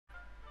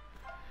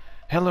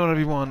Hello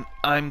everyone,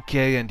 I'm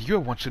Kay and you're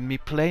watching me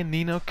play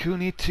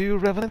Kuni 2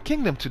 Revenant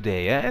Kingdom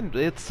today, and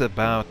it's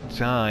about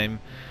time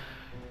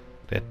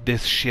that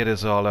this shit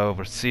is all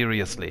over,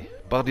 seriously.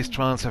 Body's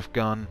trials have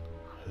gone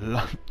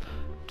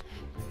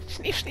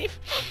Sniff, sniff.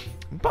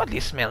 Body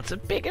smells a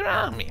bigger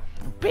army.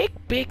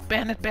 Big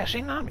bandit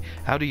bashing army.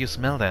 How do you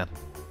smell that?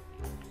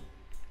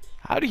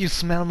 How do you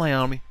smell my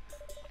army?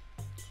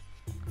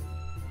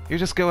 You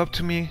just go up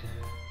to me,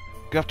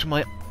 go up to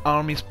my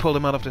armies, pull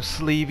them out of their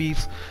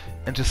sleeveys,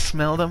 and just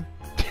smell them?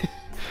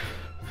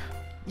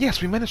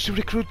 Yes, we managed to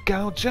recruit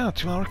Gao Jia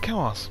to our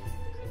cause.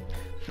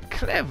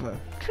 Clever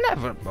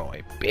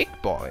boy, big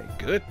boy,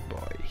 good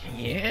boy.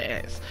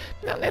 Yes.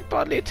 Now let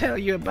Bodley tell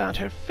you about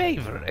her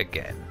favor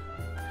again.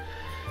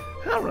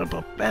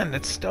 Horrible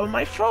bandits stole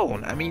my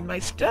phone, my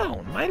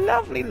stone, my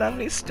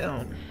lovely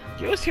stone.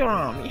 Use your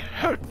army,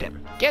 hurt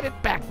them, get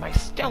it back, my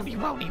stony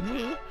wony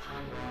woo.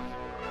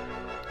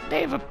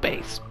 They have a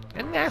base,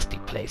 a nasty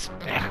place,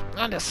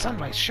 on the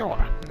Sunrise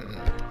Shore.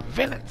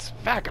 Villains,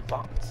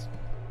 vagabonds.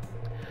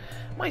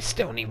 My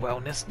stony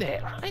wellness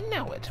there, I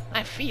know it,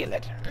 I feel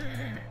it.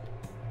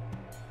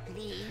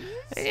 Please?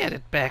 Get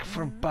it back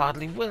for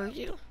Bodley, will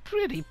you?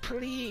 Pretty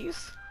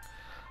please.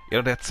 You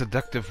know, that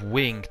seductive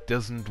wink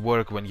doesn't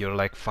work when you're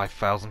like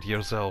 5,000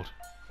 years old.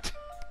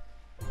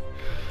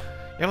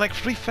 You're like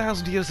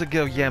 3,000 years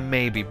ago, yeah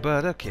maybe,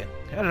 but okay.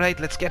 Alright,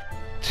 let's get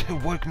to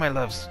work, my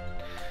loves.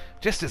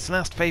 Just this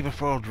last favor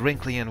for old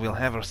Wrinkly and we'll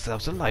have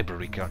ourselves a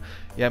library car.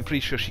 Yeah, I'm pretty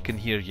sure she can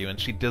hear you and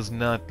she does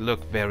not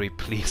look very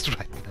pleased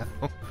right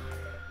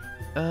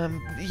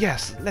now.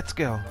 Yes, let's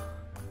go.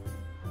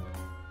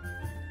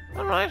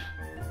 Alright.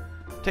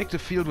 Take the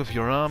field with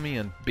your army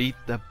and beat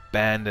the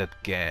bandit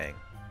gang.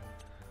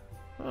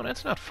 Oh,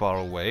 that's not far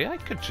away. I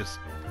could just...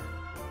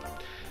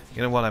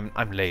 You know what,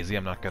 I'm lazy.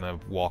 I'm not gonna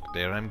walk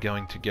there. I'm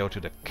going to go to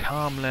the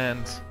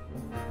Calmlands.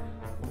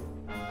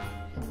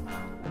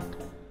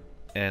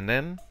 And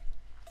then...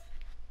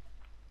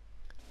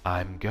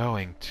 I'm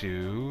going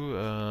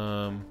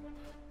to...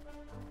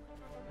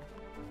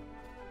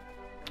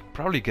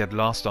 probably get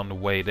lost on the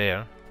way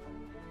there.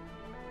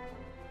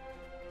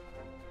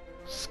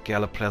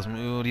 Scalloplasm.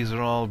 Ooh, these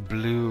are all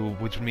blue,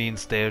 which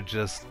means they're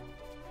just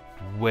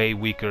way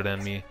weaker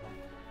than me.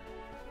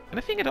 And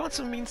I think it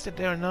also means that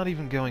they're not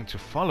even going to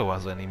follow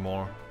us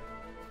anymore.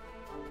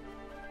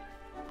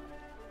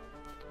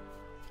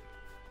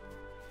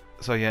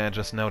 So yeah, I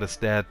just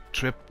noticed that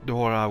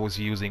trapdoor I was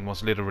using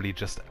was literally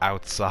just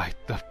outside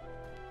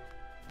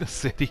the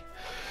city.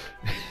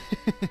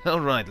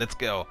 Alright, let's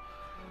go.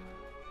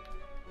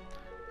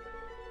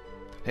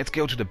 Let's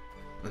go to the...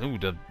 Ooh,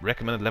 the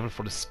recommended level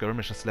for the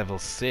skirmish is level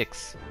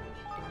 6.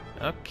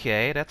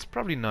 Okay, that's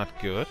probably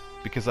not good,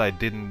 because I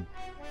didn't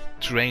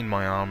train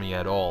my army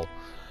at all.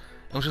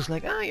 I was just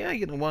like, ah yeah,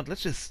 you know what,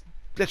 let's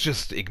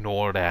just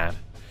ignore that.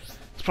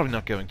 It's probably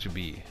not going to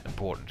be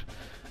important.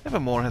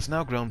 Evermore has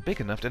now grown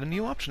big enough that a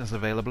new option is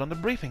available on the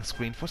briefing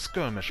screen for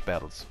skirmish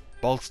battles.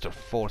 Bolster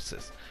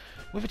forces.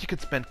 With it you can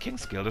spend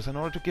King's Guilders in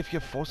order to give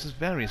your forces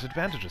various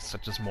advantages,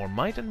 such as more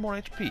might and more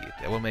HP.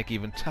 That will make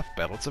even tough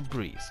battles a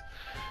breeze.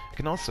 You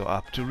can also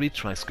opt to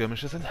retry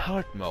skirmishes in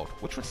hard mode,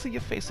 which will see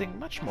you facing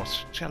much more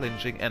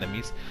challenging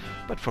enemies,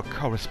 but for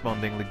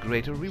correspondingly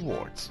greater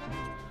rewards.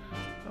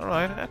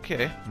 Alright,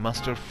 okay.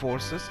 Muster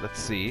forces, let's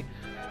see.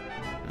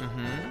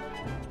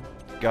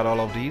 Got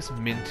all of these.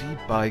 Minty,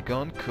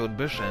 Bygone,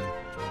 Kudbish, and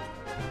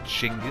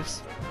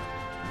Chinggis.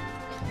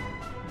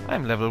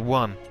 I'm level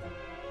 1.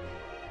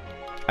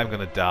 I'm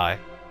gonna die.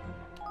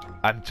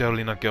 I'm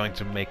totally not going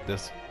to make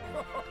this.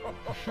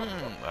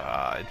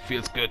 It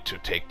feels good to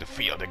take the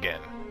field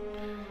again.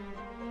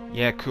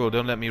 Yeah, cool,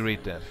 don't let me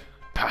read that.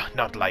 Pah,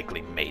 not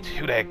likely, mate.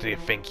 Who the heck do you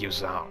think you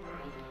are?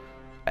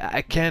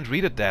 I can't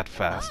read it that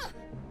fast.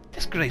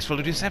 Disgraceful,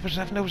 do these efforts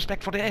have no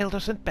respect for the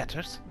elders and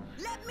betters?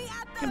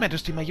 Your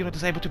Majesty, my unit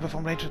is able to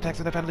perform ranged attacks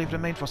independently of the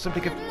main force.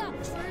 Simply give...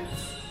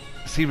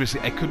 Seriously,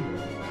 I couldn't...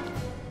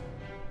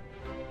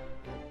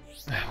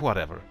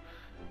 Whatever.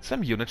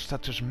 Some units,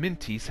 such as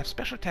Minties, have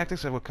special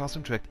tactics that will cause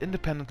them to act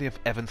independently of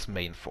Evan's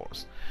main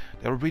force.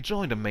 They will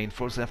rejoin the main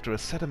force after a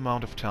set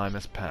amount of time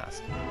has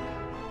passed.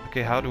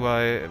 Okay, how do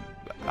I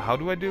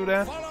do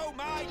that? Follow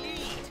my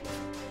lead.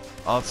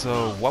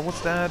 Also, what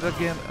was that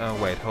again? Oh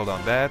wait, hold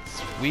on.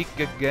 That's weak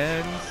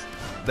against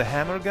the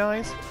hammer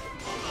guys?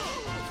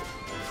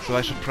 So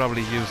I should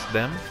probably use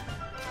them.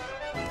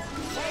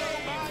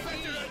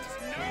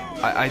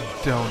 I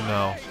don't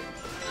know.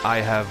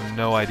 I have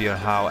no idea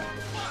how.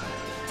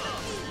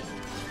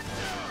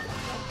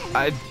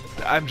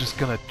 I'm just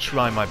gonna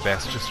try my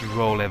best, just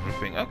roll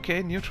everything.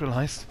 Okay,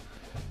 neutralized.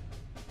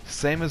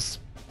 Same as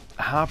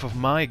half of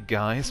my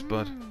guys,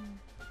 but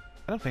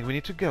I don't think we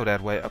need to go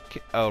that way. Okay,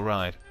 oh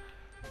right.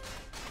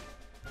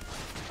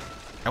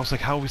 I was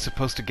like, how are we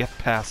supposed to get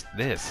past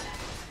this?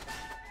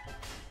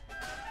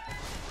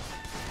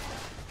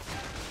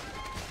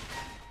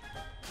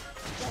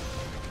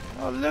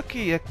 Oh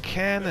looky, a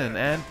cannon,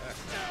 and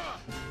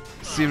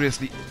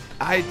seriously,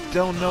 I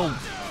don't know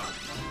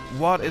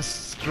what is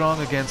strong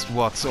against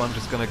what, so I'm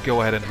just gonna go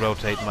ahead and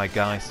rotate my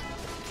guys.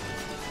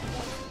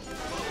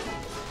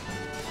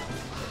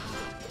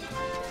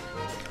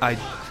 I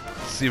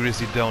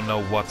seriously don't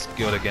know what's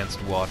good against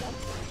what.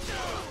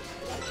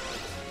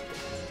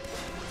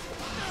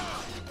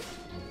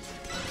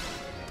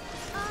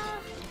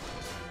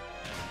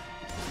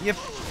 Yep,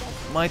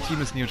 my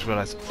team is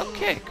neutralized.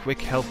 Okay,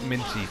 quick help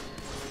Minty.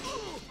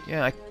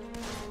 Yeah, I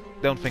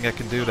don't think I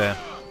can do that.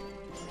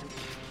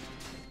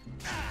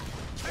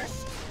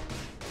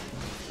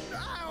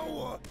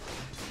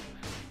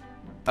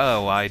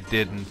 Oh, I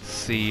didn't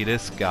see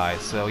this guy,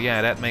 so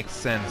yeah, that makes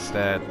sense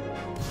that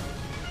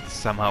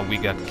somehow we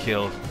got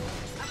killed.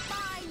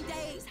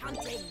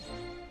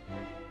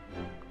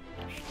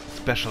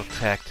 Special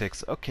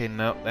tactics. Okay,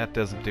 no, that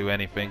doesn't do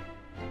anything.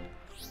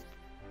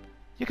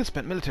 You can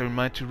spend military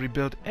might to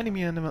rebuild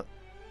enemy animal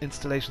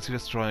installations you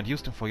destroy and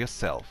use them for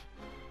yourself.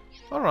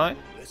 Alright.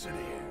 Listen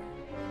here.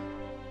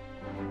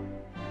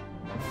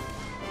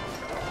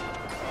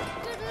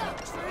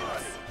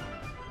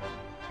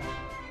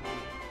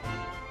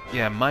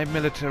 Yeah, my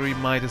military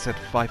might is at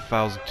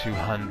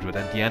 5,200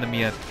 and the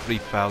enemy at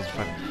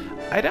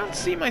 3,500. I don't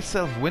see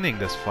myself winning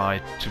this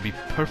fight, to be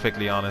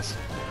perfectly honest.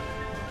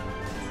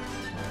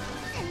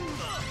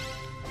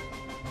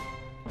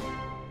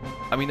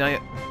 I mean,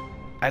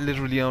 I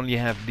literally only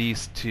have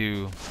these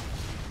two,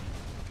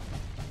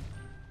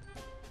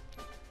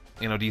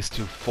 you know, these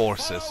two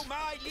forces.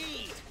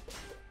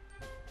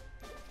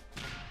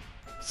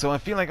 So I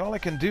feel like all I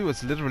can do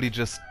is literally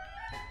just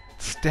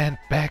stand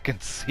back and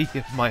see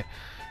if my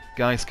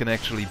guys can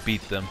actually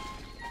beat them.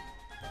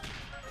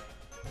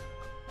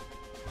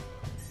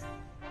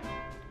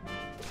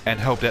 And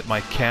hope that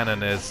my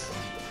cannon is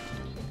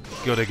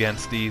good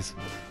against these.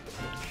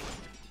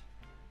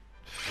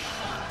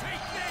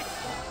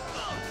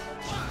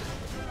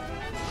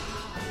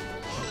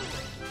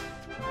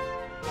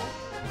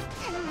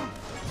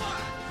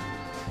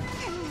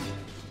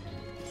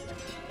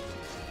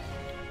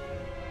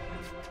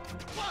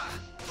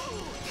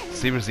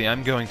 Seriously,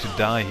 I'm going to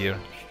die here.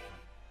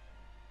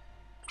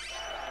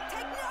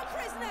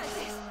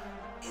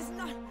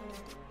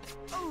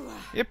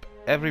 Yep,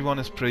 everyone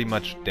is pretty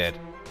much dead.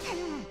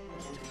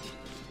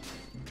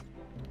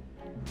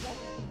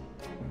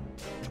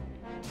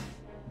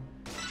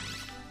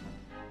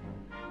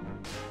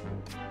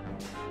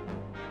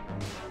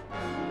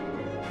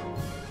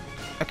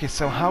 Okay,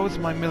 so how is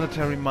my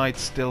military might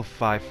still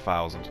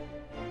 5,000?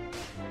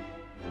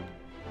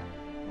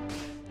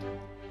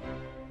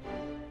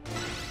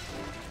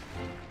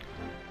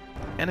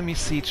 Enemy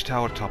siege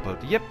tower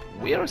toppled. Yep,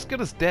 we are as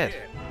good as dead.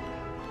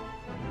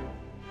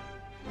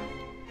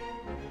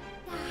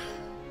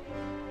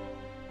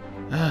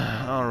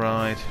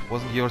 Alright,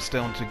 wasn't your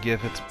stone to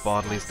give its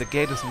bodilies. The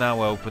gate is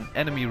now open.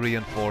 Enemy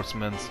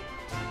reinforcements.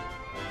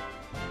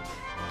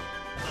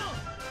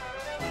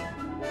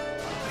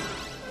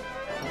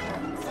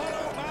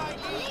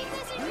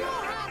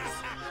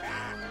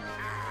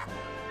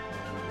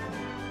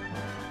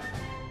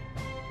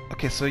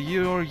 Okay, so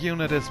your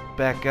unit is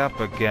back up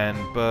again,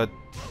 but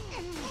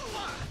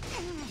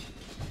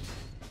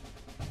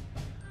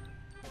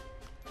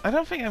I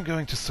don't think I'm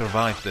going to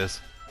survive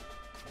this.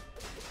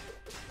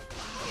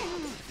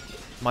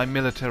 My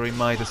military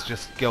might is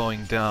just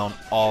going down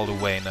all the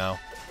way now.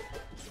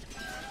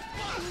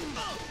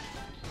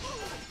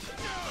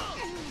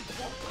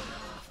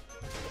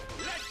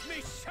 Let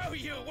me show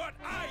you what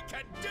I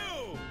can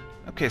do.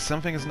 Okay,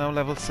 something is now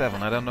level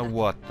 7. I don't know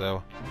what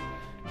though.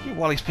 You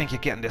Wallies think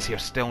you're getting this here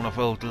stone of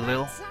old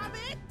Lil?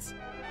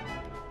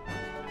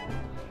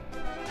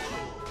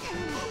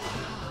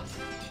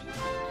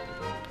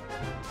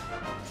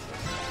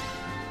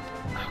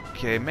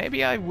 Okay,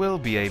 maybe I will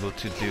be able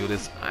to do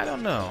this. I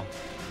don't know.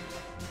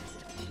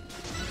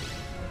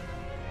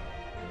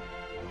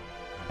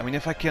 I mean,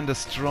 if I can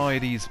destroy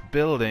these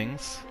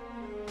buildings,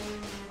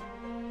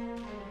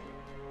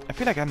 I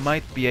feel like I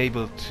might be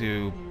able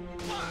to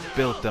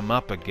build them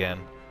up again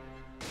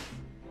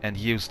and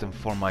use them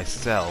for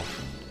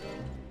myself.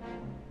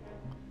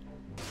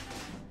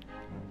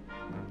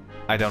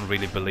 I don't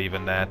really believe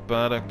in that,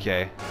 but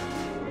okay.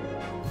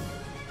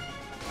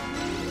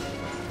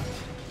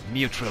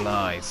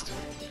 Neutralized.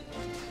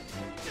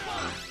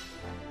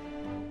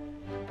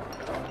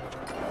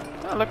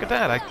 Oh, look at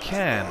that, I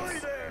can.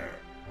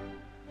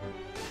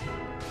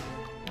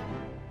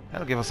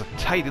 That'll give us a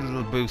tidy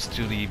little boost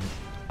to the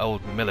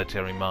old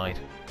military might.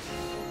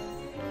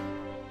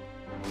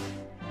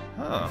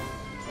 Huh.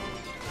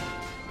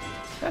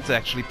 That's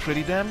actually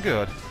pretty damn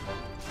good.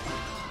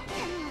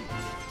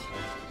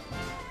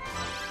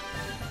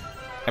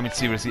 I mean,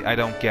 seriously, I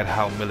don't get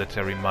how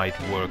military might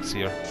works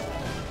here.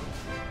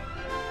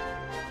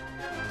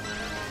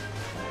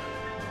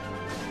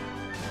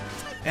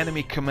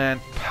 Enemy command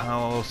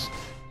post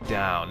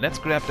down. Let's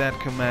grab that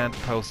command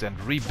post and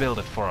rebuild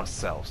it for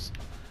ourselves.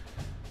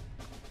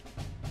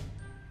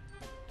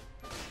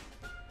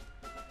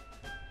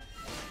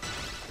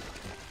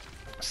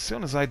 As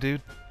soon as I do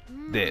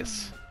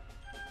this.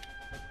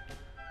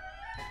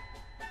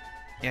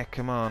 Yeah,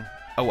 come on.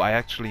 Oh, I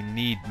actually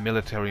need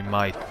military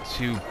might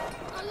to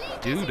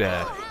do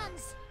that.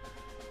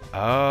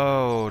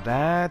 Oh,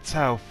 that's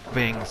how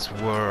things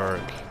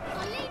work.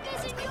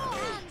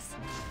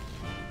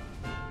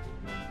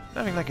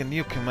 Having like a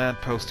new command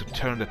post to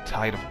turn the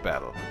tide of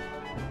battle.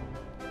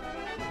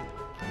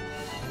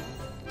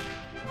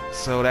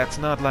 So that's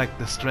not like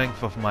the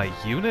strength of my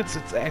units,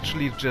 it's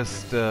actually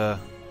just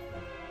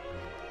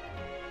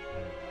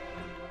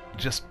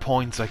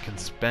points I can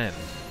spend.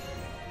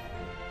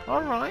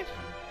 Alright.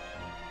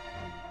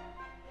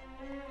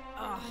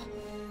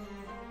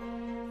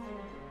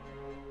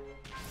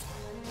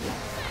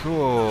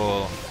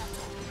 Cool.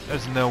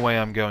 There's no way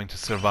I'm going to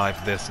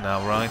survive this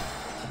now, right?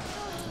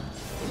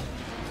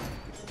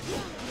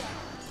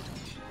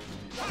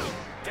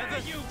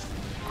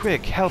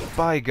 Quick, help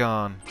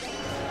Bygone!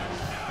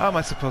 How am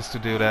I supposed to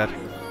do that?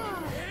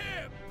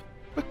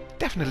 We're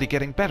definitely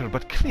getting better,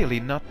 but clearly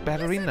not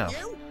better enough.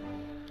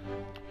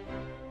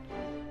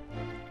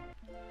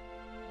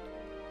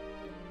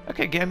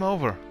 Okay, game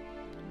over.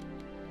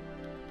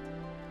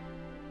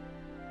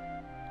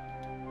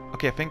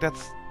 Okay, I think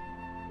that's...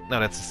 No,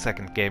 that's the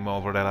second game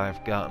over that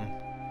I've gotten.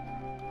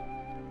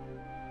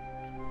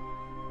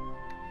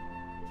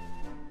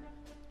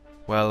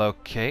 Well,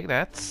 okay,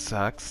 that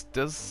sucks.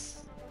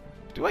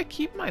 Do I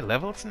keep my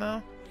levels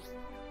now?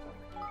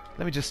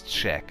 Let me just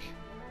check.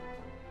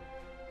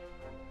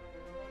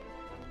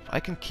 If I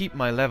can keep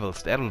my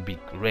levels, that'll be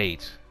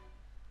great.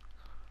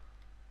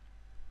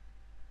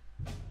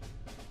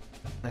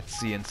 Let's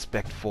see,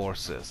 inspect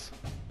forces.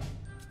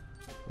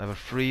 Level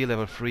 3,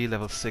 level 3,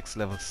 level 6,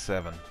 level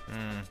 7.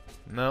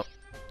 No,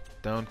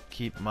 don't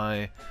keep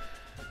my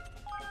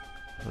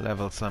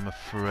levels, I'm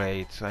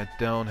afraid. I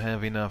don't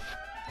have enough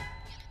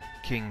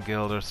King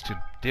Guilders to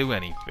do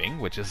anything,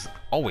 which is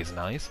always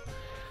nice.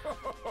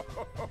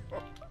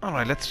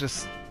 Alright, let's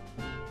just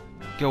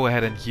go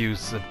ahead and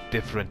use a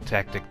different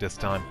tactic this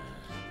time.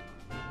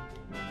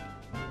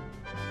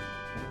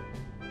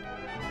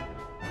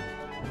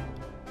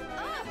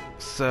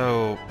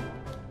 So,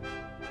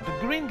 the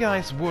green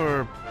guys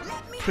were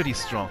pretty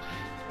strong.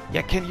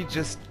 Yeah, can you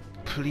just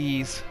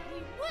please... We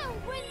will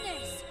win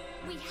this!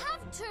 We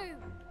have to!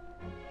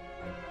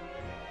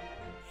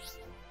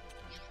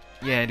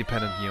 Yeah,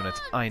 independent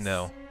units, I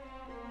know.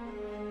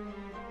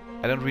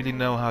 I don't really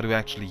know how to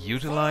actually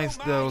utilize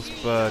those,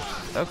 but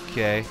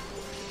okay.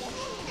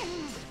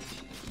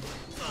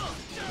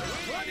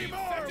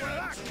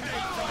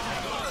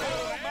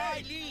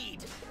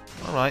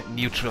 Alright,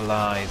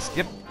 neutralize.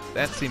 Yep,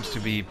 that seems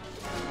to be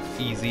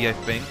easy, I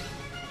think.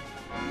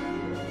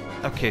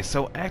 Okay,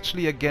 so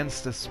actually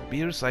against the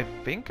spears, I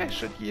think I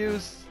should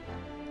use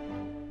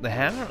the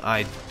hammer?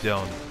 I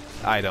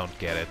don't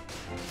get it.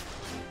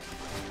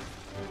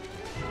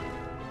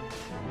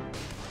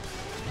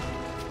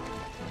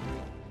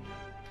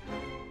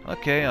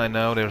 Okay, I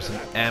know there's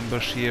an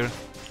ambush here.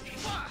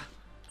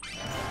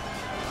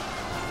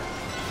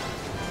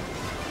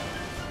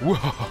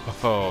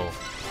 Whoa!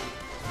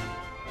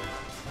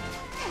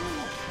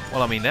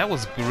 Well, I mean, that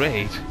was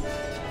great.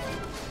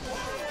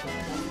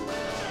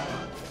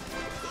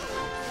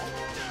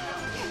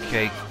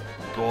 Okay,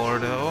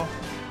 Gordo.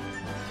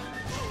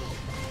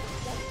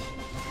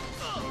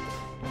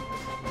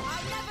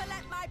 I'll never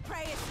let my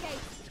prey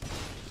escape.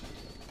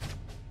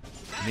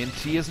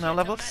 Minty is now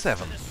level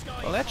 7.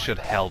 Well, that should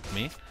help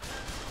me.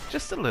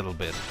 Just a little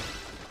bit.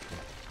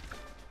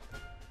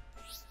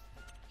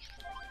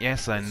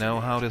 Yes, I know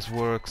how this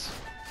works.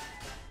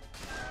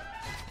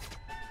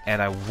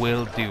 And I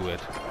will do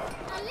it.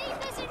 I'll leave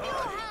this in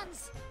your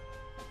hands.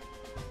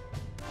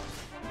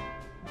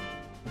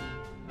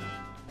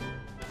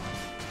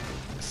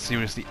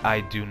 Seriously,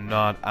 I do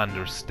not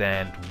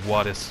understand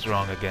what is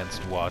strong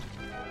against what.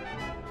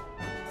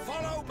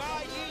 Follow my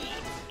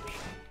lead.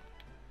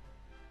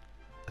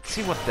 Let's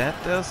see what that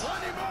does.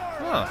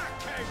 Huh.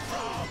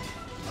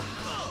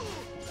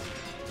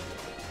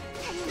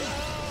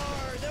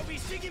 They'll be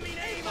singing me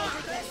name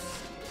over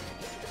this.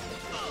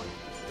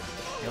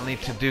 You'll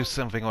need to do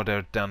something or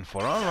they're done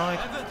for. Alright.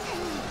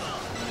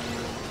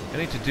 I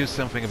need to do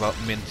something about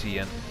Minty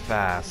and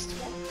fast.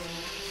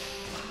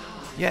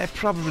 Yeah, I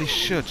probably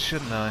should,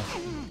 shouldn't I?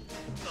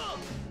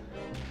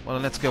 Well,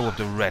 let's go with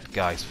the red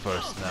guys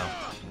first now.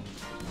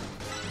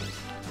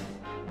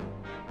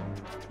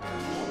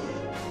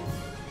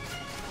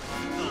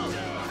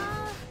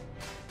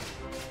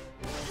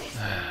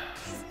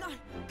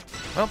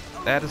 Well,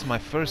 that is my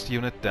first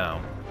unit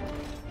down.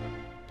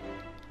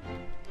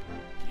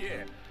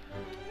 Yeah.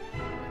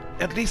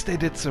 At least they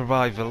did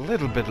survive a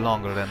little bit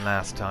longer than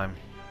last time.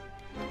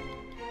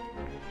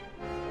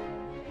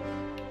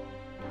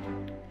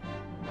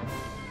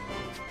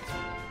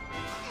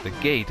 The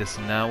gate is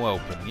now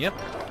open, yep.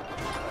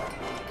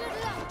 Good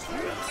luck,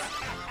 troops.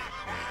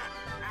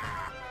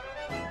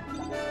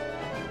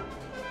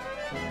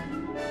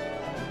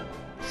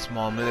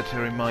 Small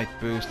military might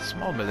boost,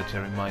 small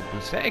military might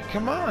boost. Hey,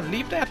 come on,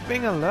 leave that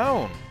thing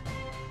alone!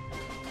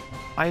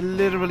 I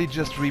literally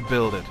just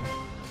rebuilt it.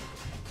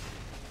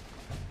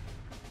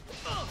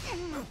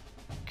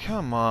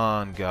 Come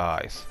on,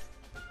 guys.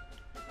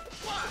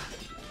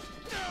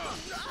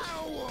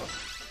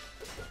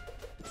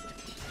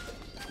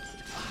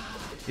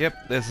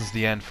 Yep, this is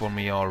the end for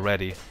me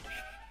already.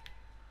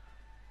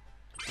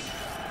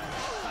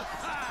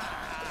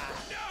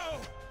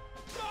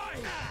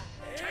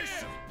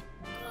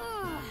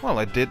 Well,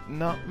 I did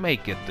not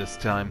make it this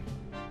time.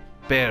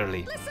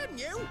 Barely. Listen,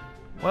 you!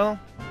 Well,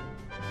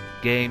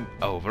 game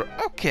over.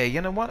 Okay,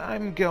 you know what?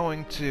 I'm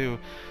going to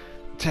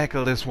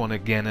tackle this one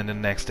again in the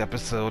next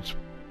episode.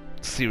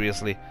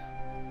 Seriously.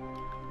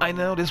 I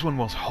know this one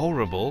was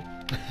horrible.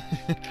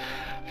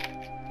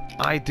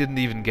 I didn't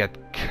even get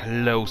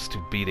close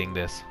to beating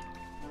this.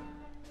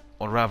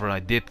 Or rather, I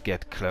did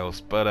get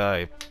close, but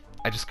I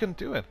just couldn't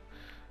do it.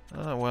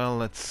 Well,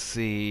 let's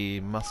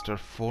see. Muster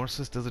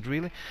forces, does it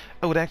really?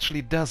 Oh, it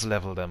actually does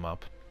level them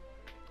up.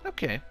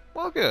 Okay,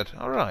 well, good,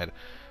 alright.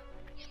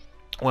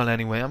 Well,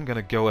 anyway, I'm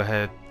gonna go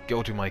ahead,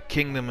 go to my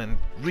kingdom and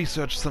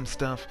research some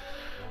stuff.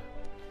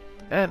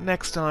 And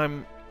next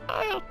time,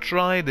 I'll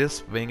try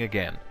this thing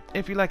again.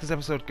 If you like this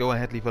episode, go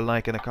ahead, leave a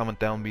like and a comment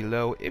down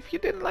below. If you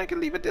didn't like it,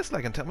 leave a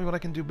dislike and tell me what I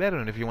can do better.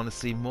 And if you want to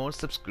see more,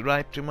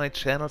 subscribe to my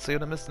channel so you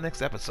don't miss the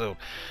next episode.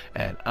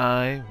 And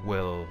I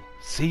will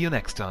see you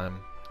next time.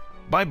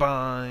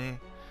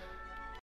 Bye-bye!